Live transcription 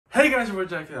Hey guys, it's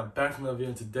Jacky. I'm back from another video,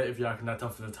 and today, if y'all cannot tell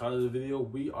from the title of the video,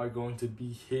 we are going to be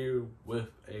here with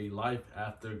a life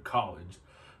after college.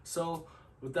 So,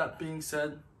 with that being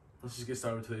said, let's just get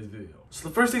started with today's video. So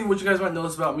the first thing what you guys might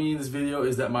notice about me in this video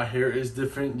is that my hair is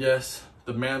different. Yes,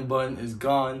 the man bun is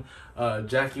gone.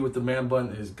 Jacky with the man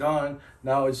bun is gone.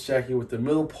 Now it's Jacky with the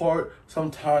middle part,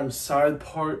 sometimes side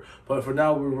part, but for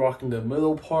now we're rocking the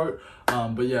middle part.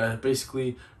 But yeah,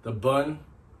 basically the bun,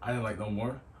 I didn't like no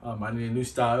more. I need a new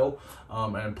style,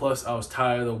 and plus I was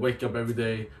tired of waking up every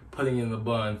day, putting in the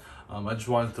bun. I just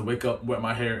wanted to wake up, wet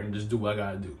my hair, and just do what I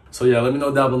gotta do. So yeah, let me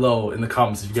know down below in the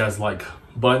comments if you guys like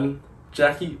bun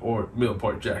Jacky or middle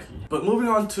part Jacky. But moving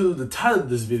on to the title of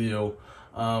this video,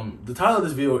 the title of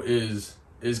this video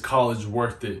is college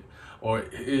worth it? Or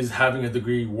is having a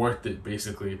degree worth it,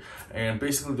 basically. And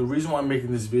basically the reason why I'm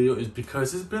making this video is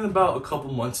because it's been about a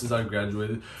couple months since I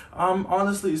graduated.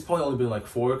 Honestly, it's probably only been like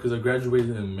 4 because I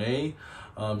graduated in May.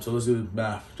 So let's do the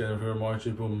math. January, February, March,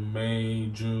 April,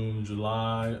 May, June,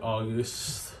 July,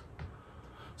 August,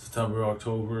 September,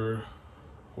 October.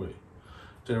 Wait.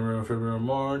 January, February,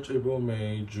 March, April,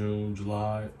 May, June,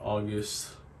 July, August.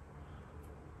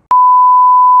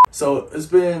 So it's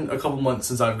been a couple months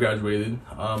since I've graduated.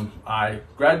 I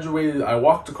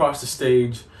walked across the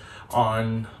stage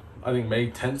on, I think,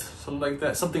 May 10th, something like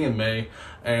that, something in May.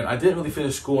 And I didn't really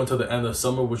finish school until the end of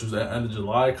summer, which was the end of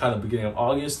July, kind of beginning of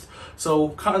August.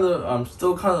 So I'm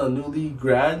still kind of newly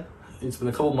grad. It's been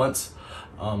a couple months.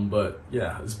 But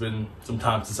yeah, it's been some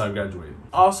time since I graduated.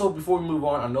 Also, before we move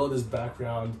on, I know this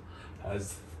background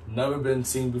has never been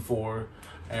seen before.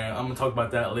 And I'm gonna talk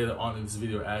about that later on in this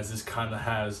video, as this kind of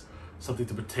has something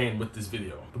to pertain with this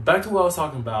video. But back to what I was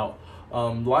talking about,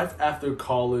 life after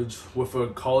college with a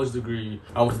college degree.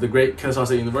 I went to the great Kennesaw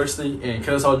State University in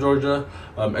Kennesaw, Georgia,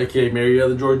 aka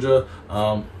Marietta, Georgia.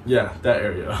 Yeah, that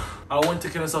area. I went to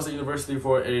Kennesaw State University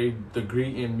for a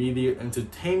degree in media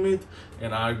entertainment,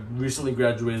 and I recently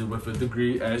graduated with a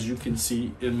degree, as you can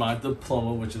see in my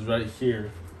diploma, which is right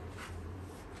here.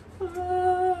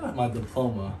 My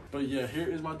diploma. But yeah, here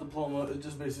is my diploma. It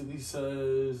just basically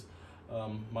says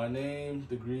my name,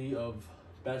 degree of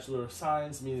Bachelor of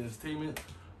Science, Media Entertainment,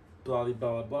 blah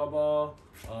blah blah blah.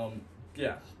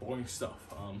 Yeah, boring stuff.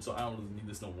 So I don't really need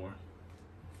this no more.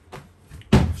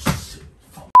 Shit.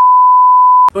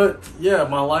 But yeah,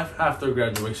 my life after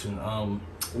graduation.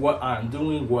 What I'm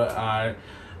doing, what I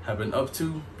have been up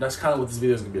to, that's kind of what this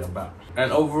video is gonna be about.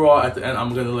 And overall, at the end,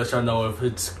 I'm gonna let y'all know if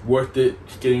it's worth it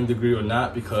getting a degree or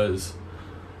not, because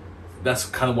that's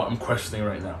kind of what I'm questioning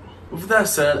right now. With that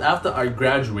said, after I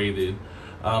graduated,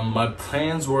 my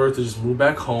plans were to just move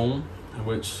back home,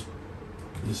 which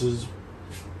this is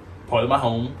part of my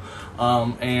home,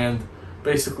 and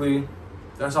basically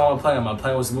that's all I'm planning. My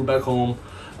plan was to move back home.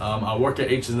 I work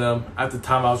at H&M. At the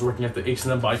time, I was working at the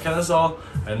H&M by Kennesaw,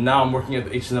 and now I'm working at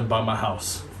the H&M by my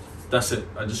house. That's it.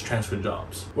 I just transferred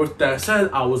jobs. With that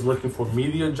said, I was looking for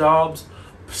media jobs,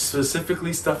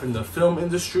 specifically stuff in the film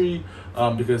industry,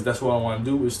 because that's what I want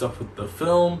to do, is stuff with the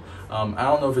film. I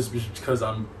don't know if it's because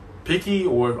I'm picky,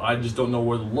 or if I just don't know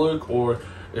where to look, or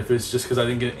if it's just because I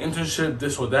didn't get an internship,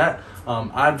 this or that.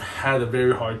 I've had a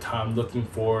very hard time looking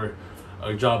for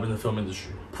a job in the film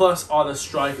industry. Plus all the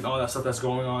strike and all that stuff that's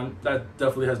going on, that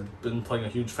definitely has been playing a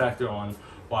huge factor on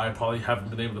why I probably haven't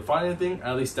been able to find anything.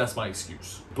 At least that's my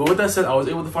excuse. But with that said, I was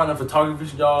able to find a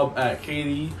photography job at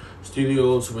Katie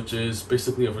Studios, which is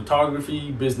basically a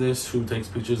photography business who takes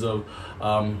pictures of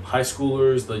high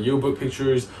schoolers, the yearbook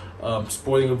pictures,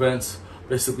 sporting events,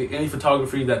 basically any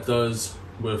photography that does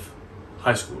with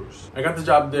high schoolers. I got the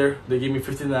job there. They gave me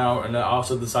 $15 an hour, and I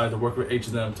also decided to work with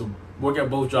H&M to work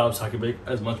at both jobs so I could make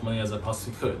as much money as I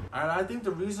possibly could. And I think the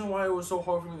reason why it was so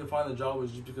hard for me to find a job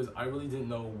was just because I really didn't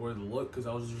know where to look, because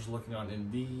I was just looking on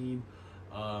Indeed,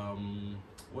 not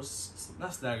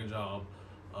Snag a Job.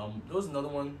 There was another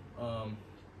one,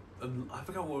 I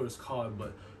forgot what it was called,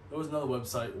 but there was another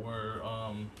website where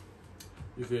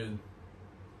you could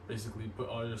basically put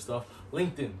all your stuff.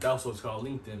 LinkedIn, that's what it's called,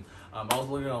 LinkedIn. I was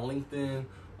looking on LinkedIn.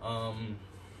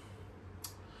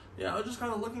 Yeah, I was just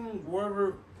kind of looking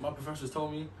wherever my professors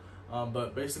told me.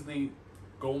 But basically,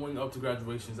 going up to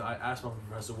graduations, I asked my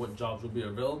professor what jobs would be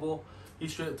available. He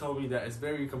straight told me that it's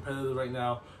very competitive right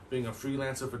now. Being a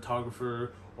freelancer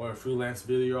photographer or a freelance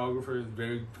videographer is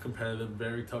very competitive,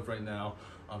 very tough right now.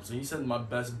 So he said my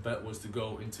best bet was to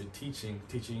go into teaching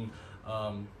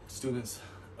students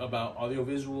about audio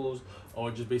visuals or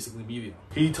just basically media.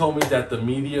 He told me that the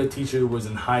media teacher was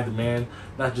in high demand,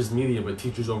 not just media, but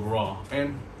teachers overall.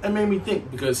 And it made me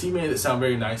think, because he made it sound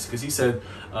very nice, because he said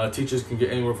teachers can get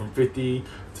anywhere from 50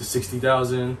 to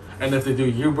 60,000, and if they do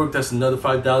yearbook, that's another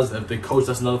 5,000. If they coach,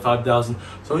 that's another 5,000.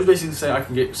 So he's basically saying I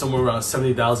can get somewhere around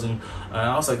 70,000. And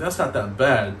I was like, that's not that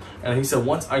bad. And he said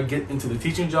once I get into the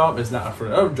teaching job, it's not a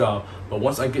forever job, but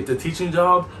once I get the teaching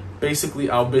job,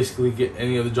 I'll basically get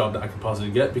any other job that I can possibly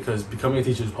get, because becoming a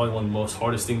teacher is probably one of the most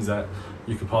hardest things that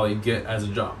you could probably get as a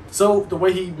job. So the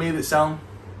way he made it sound,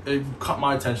 it caught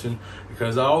my attention,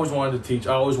 because I always wanted to teach.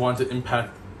 I always wanted to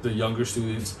impact the younger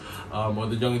students or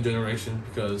the younger generation,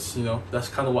 because, you know, that's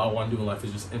kind of what I want to do in life,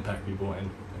 is just impact people, and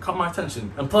it caught my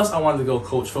attention. And plus I wanted to go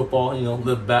coach football, you know,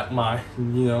 live back my,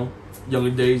 you know,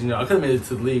 younger days. You know, I could have made it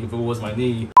to the league if it was my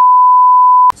knee.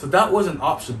 So that was an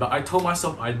option, but I told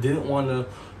myself I didn't want to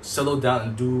settle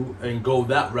down and go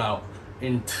that route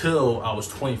until I was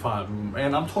 25.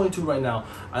 And I'm 22 right now.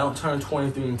 I don't turn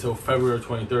 23 until February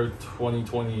 23rd,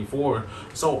 2024.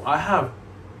 So I have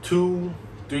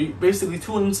basically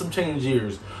 2 and some change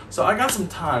years. So I got some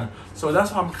time. So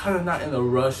that's why I'm kind of not in a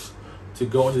rush to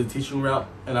go into the teaching route,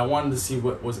 and I wanted to see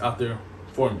what was out there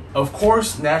for me. Of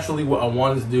course, naturally, what I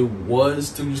wanted to do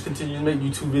was to just continue to make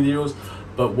YouTube videos,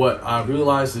 but what I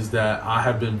realized is that I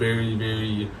have been very,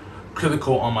 very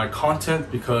critical on my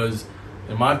content, because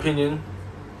in my opinion,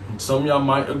 some of y'all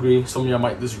might agree, some of y'all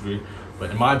might disagree,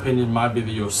 but in my opinion, my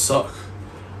videos suck.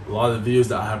 A lot of the videos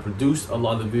that I have produced, a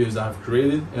lot of the videos that I've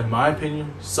created, in my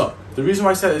opinion, suck. The reason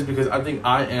why I said it is because I think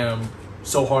I am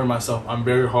so hard on myself. I'm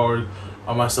very hard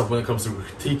on myself when it comes to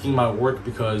critiquing my work,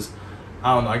 because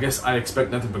I don't know, I guess I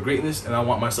expect nothing but greatness, and I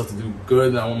want myself to do good,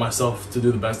 and I want myself to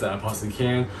do the best that I possibly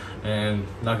can. And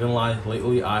not gonna lie,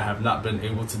 lately I have not been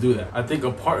able to do that. I think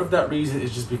a part of that reason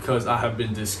is just because I have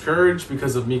been discouraged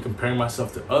because of me comparing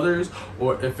myself to others,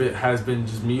 or if it has been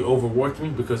just me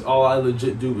overworking, because all I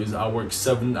legit do is I work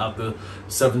 7 out the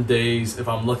 7 days. If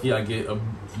I'm lucky, I get a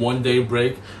 1-day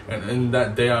break, and in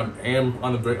that day I am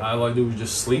on the break, all I do is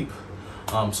just sleep.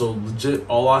 So legit,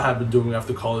 all I have been doing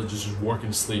after college is just work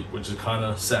and sleep, which is kind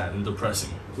of sad and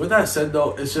depressing. With that said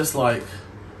though, it's just like,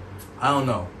 I don't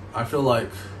know. I feel like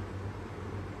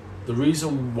the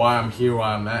reason why I'm here where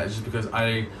I'm at is just because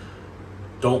I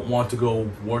don't want to go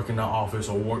work in the office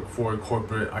or work for a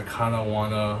corporate. I kind of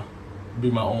want to be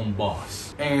my own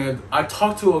boss. And I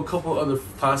talked to a couple other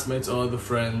classmates or other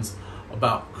friends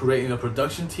about creating a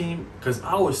production team, because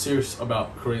I was serious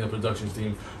about creating a production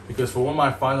team, because for one of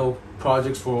my final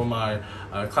projects for one of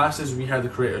my classes, we had to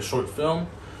create a short film,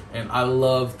 and I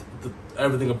loved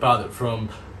everything about it, from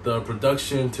the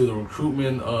production to the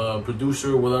recruitment,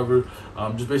 producer, whatever,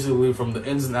 just basically from the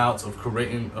ins and outs of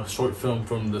creating a short film,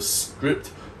 from the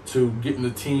script to getting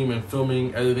the team and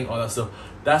filming, editing, all that stuff.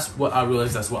 That's what I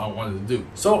realized, that's what I wanted to do.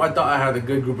 So I thought I had a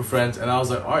good group of friends, and I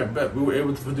was like, all right, bet. We were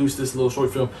able to produce this little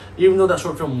short film. Even though that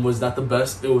short film was not the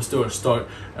best, it was still a start,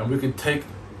 and we could take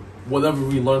whatever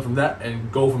we learned from that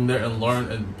and go from there and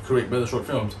learn and create better short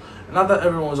films. And not that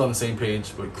everyone was on the same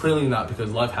page, but clearly not,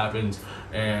 because life happens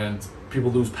and people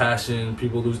lose passion,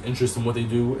 people lose interest in what they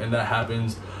do, and that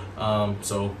happens.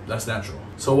 So that's natural.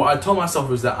 So what I told myself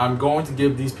is that I'm going to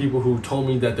give these people who told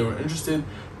me that they were interested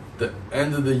the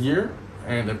end of the year,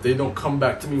 and if they don't come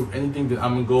back to me with anything, then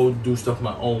I'm gonna go do stuff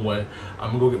my own way. I'm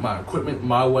gonna go get my equipment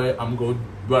my way. I'm gonna go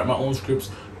write my own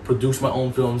scripts, produce my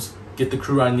own films, get the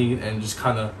crew I need, and just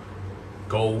kind of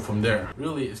go from there.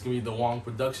 Really, it's gonna be the Wong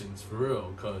Productions, for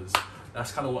real, because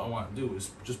that's kind of what I want to do,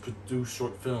 is just produce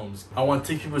short films. I want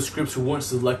to take people's scripts who weren't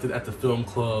selected at the film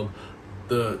club,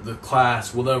 the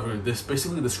class, whatever. This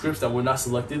basically the scripts that were not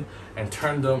selected, and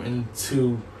turn them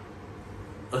into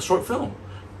a short film.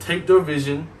 Take their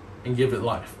vision and give it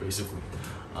life, basically.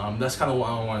 That's kind of what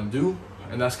I want to do,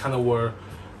 and that's kind of where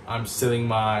I'm setting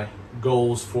my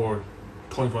goals for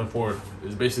 2024.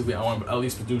 Is basically I want to at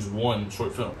least produce 1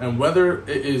 short film, and whether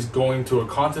it is going to a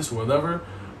contest or whatever,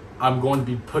 I'm going to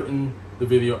be putting the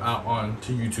video out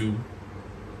onto YouTube,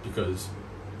 because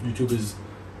YouTube is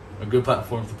a good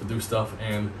platform to produce stuff,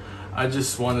 and I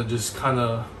just want to just kind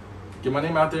of get my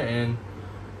name out there and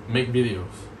make videos,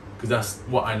 because that's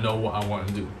what I know what I want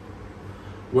to do.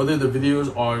 Whether the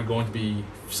videos are going to be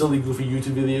silly, goofy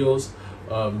YouTube videos,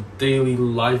 daily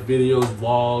life videos,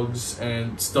 vlogs,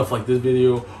 and stuff like this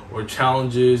video, or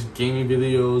challenges, gaming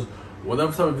videos,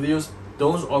 whatever type of videos,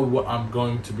 those are what I'm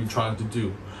going to be trying to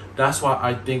do. That's why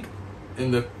I think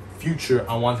in the future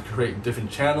I want to create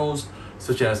different channels,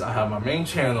 such as I have my main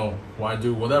channel where I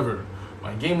do whatever,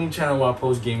 my gaming channel where I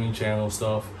post gaming channel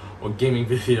stuff or gaming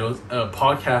videos, a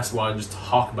podcast where I just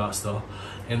talk about stuff,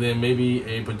 and then maybe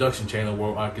a production channel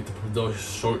where I get to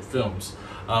produce short films.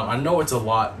 I know it's a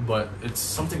lot, but it's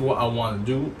something what I want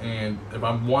to do, and if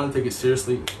I want to take it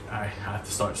seriously, I have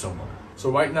to start somewhere.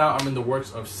 So right now I'm in the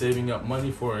works of saving up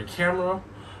money for a camera.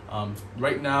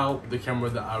 Right now the camera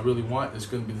that I really want is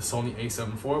going to be the Sony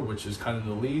a7 IV, which is kind of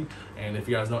the lead, and if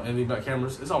you guys know anything about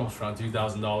cameras, it's almost around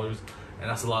 $2,000, and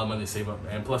that's a lot of money to save up.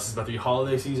 And plus it's about to be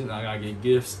holiday season and I gotta get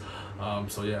gifts,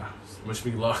 so yeah, wish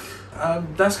me luck.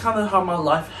 That's kind of how my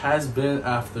life has been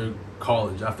after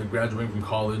college, after graduating from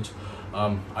college.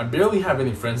 I barely have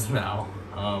any friends now,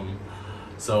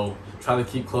 so try to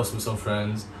keep close with some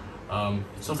friends.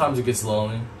 Sometimes it gets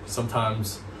lonely,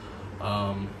 sometimes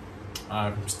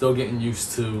I'm still getting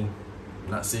used to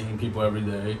not seeing people every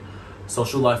day.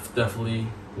 Social life definitely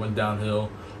went downhill.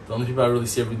 The only people I really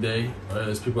see every day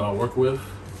is people I work with.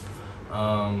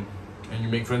 And you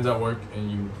make friends at work,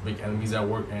 and you make enemies at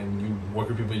work, and you work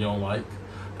with people you don't like.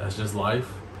 That's just life.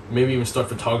 Maybe even start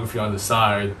photography on the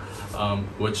side,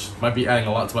 which might be adding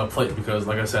a lot to my plate because,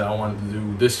 like I said, I wanted to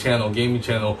do this channel, gaming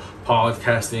channel,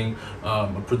 podcasting,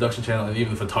 a production channel, and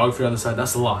even photography on the side.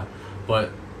 That's a lot.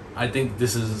 But I think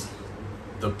this is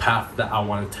the path that I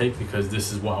want to take because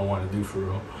this is what I want to do for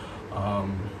real.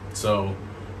 So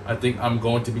I think I'm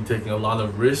going to be taking a lot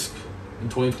of risk in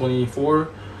 2024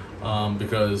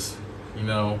 because, you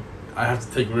know, I have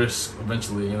to take risks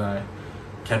eventually, and I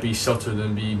can't be sheltered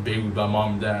and be babied by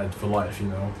mom and dad for life, you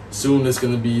know. Soon it's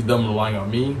going to be them relying on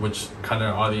me, which kind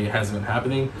of already hasn't been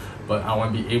happening, but I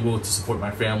want to be able to support my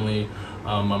family,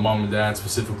 my mom and dad,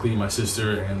 specifically my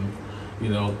sister, and, you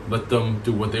know, let them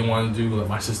do what they want to do, let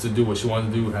my sister do what she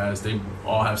wants to do, as they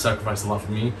all have sacrificed a lot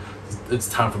for me. It's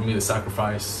time for me to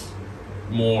sacrifice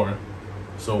more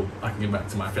so I can get back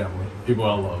to my family, people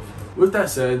I love. With that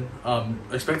said,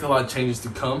 expect a lot of changes to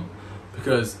come,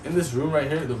 because in this room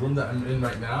right here, the room that I'm in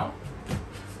right now,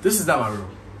 this is not my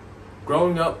room.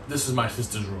 Growing up, this is my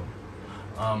sister's room.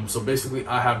 So basically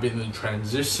I have been in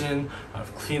transition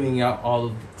of cleaning out all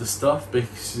of the stuff,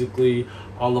 basically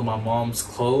all of my mom's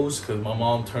clothes, because my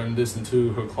mom turned this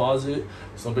into her closet.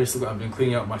 So basically I've been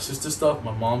cleaning out my sister's stuff,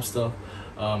 my mom's stuff,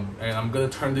 and I'm gonna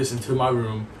turn this into my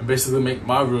room and basically make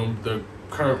my room, the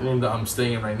current room that I'm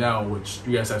staying in right now, which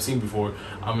you guys have seen before,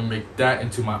 I'm gonna make that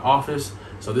into my office.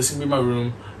 So this can be my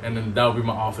room, and then that will be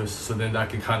my office, so then that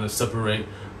can kind of separate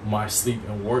my sleep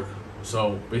and work.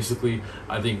 So basically,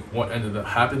 I think what ended up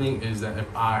happening is that if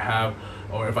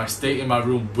I stay in my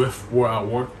room with where I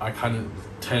work, I kind of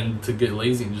tend to get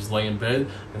lazy and just lay in bed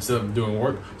instead of doing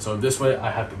work. So this way I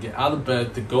have to get out of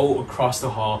bed to go across the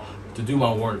hall to do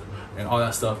my work and all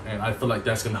that stuff. And I feel like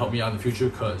that's going to help me out in the future,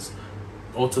 because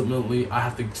ultimately I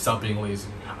have to stop being lazy.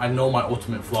 I know my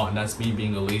ultimate flaw, and that's me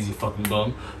being a lazy fucking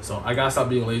bum. So I gotta stop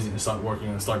being lazy and start working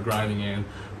and start grinding, and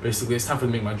basically it's time for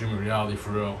me to make my dream a reality for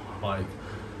real. Like,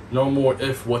 no more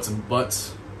if, what's, and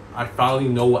buts. I finally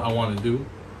know what I want to do.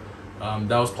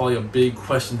 That was probably a big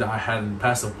question that I had in the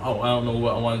past of, oh, I don't know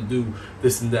what I want to do,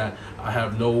 this and that. I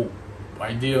have no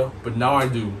idea, but now I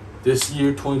do. This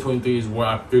year, 2023, is where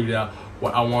I figured out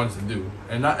what I wanted to do.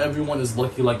 And not everyone is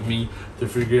lucky like me to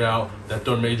figure out that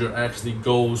their major actually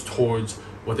goes towards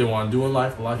what they want to do in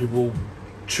life. A lot of people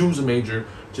choose a major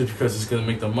just because it's going to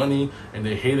make them money and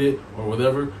they hate it or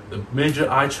whatever. The major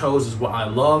I chose is what I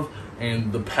love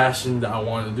and the passion that I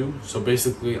want to do. So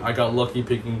basically I got lucky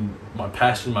picking my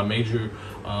passion, my major.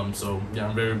 So yeah,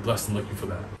 I'm very blessed and lucky for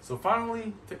that. So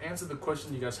finally, to answer the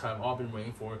question you guys have all been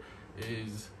waiting for,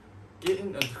 is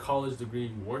getting a college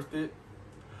degree worth it?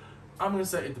 I'm going to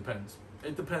say it depends.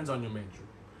 It depends on your major.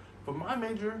 For my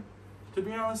major, to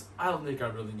be honest, I don't think I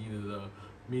really needed a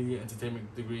media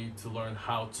entertainment degree to learn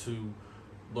how to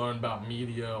learn about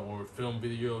media or film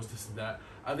videos, this and that.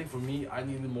 I think for me, I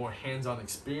needed more hands-on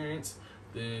experience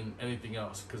than anything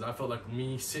else, because I felt like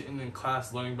me sitting in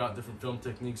class learning about different film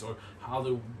techniques or how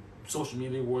the social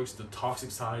media works, the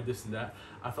toxic side, this and that,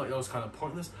 I felt like that was kind of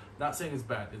pointless. Not saying it's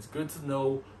bad. It's good to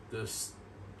know the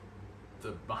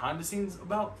behind the scenes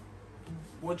about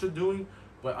what you're doing,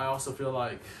 but I also feel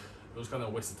like it was kind of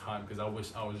a waste of time, because I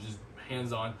wish I was just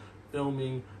hands-on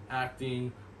filming,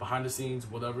 acting, behind the scenes,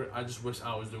 whatever. I just wish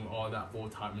I was doing all of that full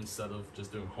time instead of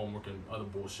just doing homework and other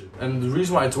bullshit. And the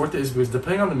reason why it's worth it is because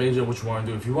depending on the major and what you want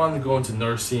to do, if you want to go into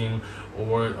nursing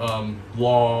or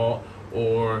law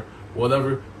or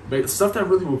whatever, stuff that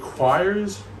really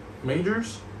requires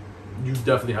majors, you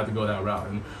definitely have to go that route.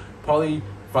 And probably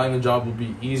finding a job will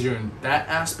be easier in that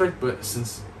aspect, but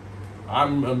since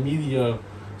I'm a media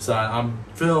side, I'm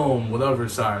film, whatever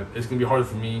side, it's gonna be harder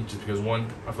for me just because, one,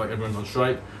 I feel like everyone's on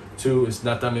strike. Two, it's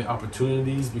not that many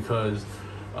opportunities because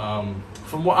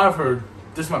from what I've heard,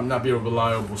 this might not be a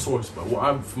reliable source, but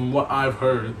from what I've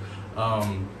heard,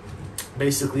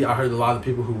 Basically, I heard a lot of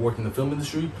people who work in the film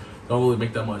industry don't really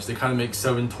make that much. They kind of make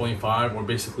 $7.25, or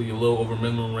basically a little over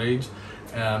minimum wage,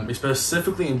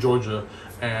 specifically in Georgia,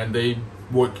 and they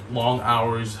work long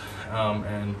hours,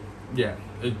 and yeah,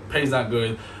 it pays not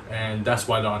good, and that's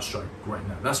why they're on strike right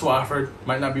now. That's what I've heard.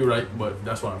 Might not be right, but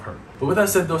that's what I've heard. But with that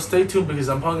said, though, stay tuned, because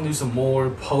I'm probably gonna do some more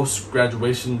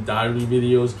post-graduation diary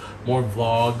videos, more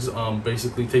vlogs,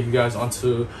 basically take you guys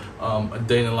onto a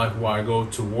day in the life where I go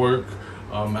to work,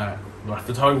 at my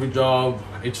photography job,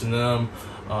 H&M,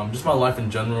 just my life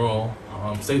in general.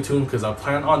 Stay tuned, because I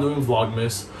plan on doing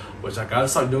Vlogmas, which I gotta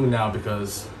start doing now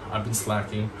because I've been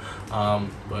slacking.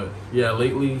 But yeah,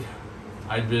 lately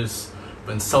I've just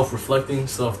been self-reflecting,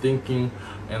 self-thinking,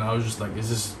 and I was just like,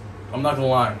 I'm not gonna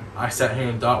lie, I sat here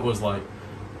and thought, was like,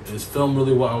 is film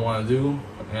really what I want to do?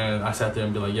 And I sat there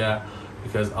and be like, yeah,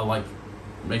 because I like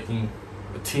making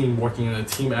a team, working in a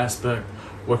team aspect,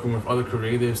 working with other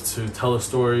creatives to tell a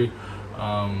story.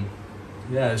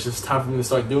 Yeah, it's just time for me to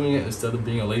start doing it instead of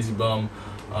being a lazy bum.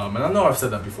 And I know I've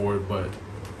said that before, but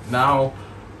now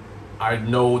I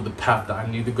know the path that I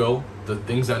need to go, the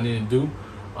things that I need to do.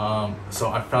 So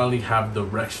I finally have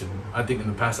direction. I think in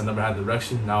the past I never had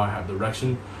direction. Now I have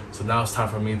direction. So now it's time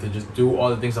for me to just do all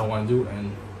the things I want to do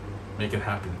and make it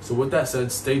happen. So with that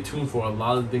said, stay tuned for a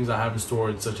lot of things I have in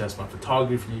store, such as my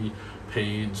photography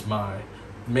page, my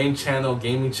main channel,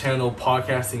 gaming channel,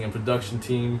 podcasting and production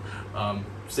team.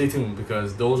 Stay tuned,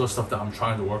 because those are stuff that I'm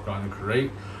trying to work on and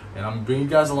create, and I'm bringing you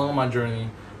guys along on my journey,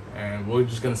 and we're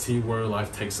just gonna see where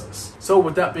life takes us. So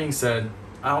with that being said,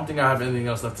 I don't think I have anything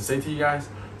else left to say to you guys,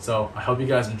 so I hope you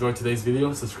guys enjoyed today's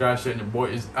video. Subscribe, share, and your boy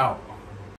is out.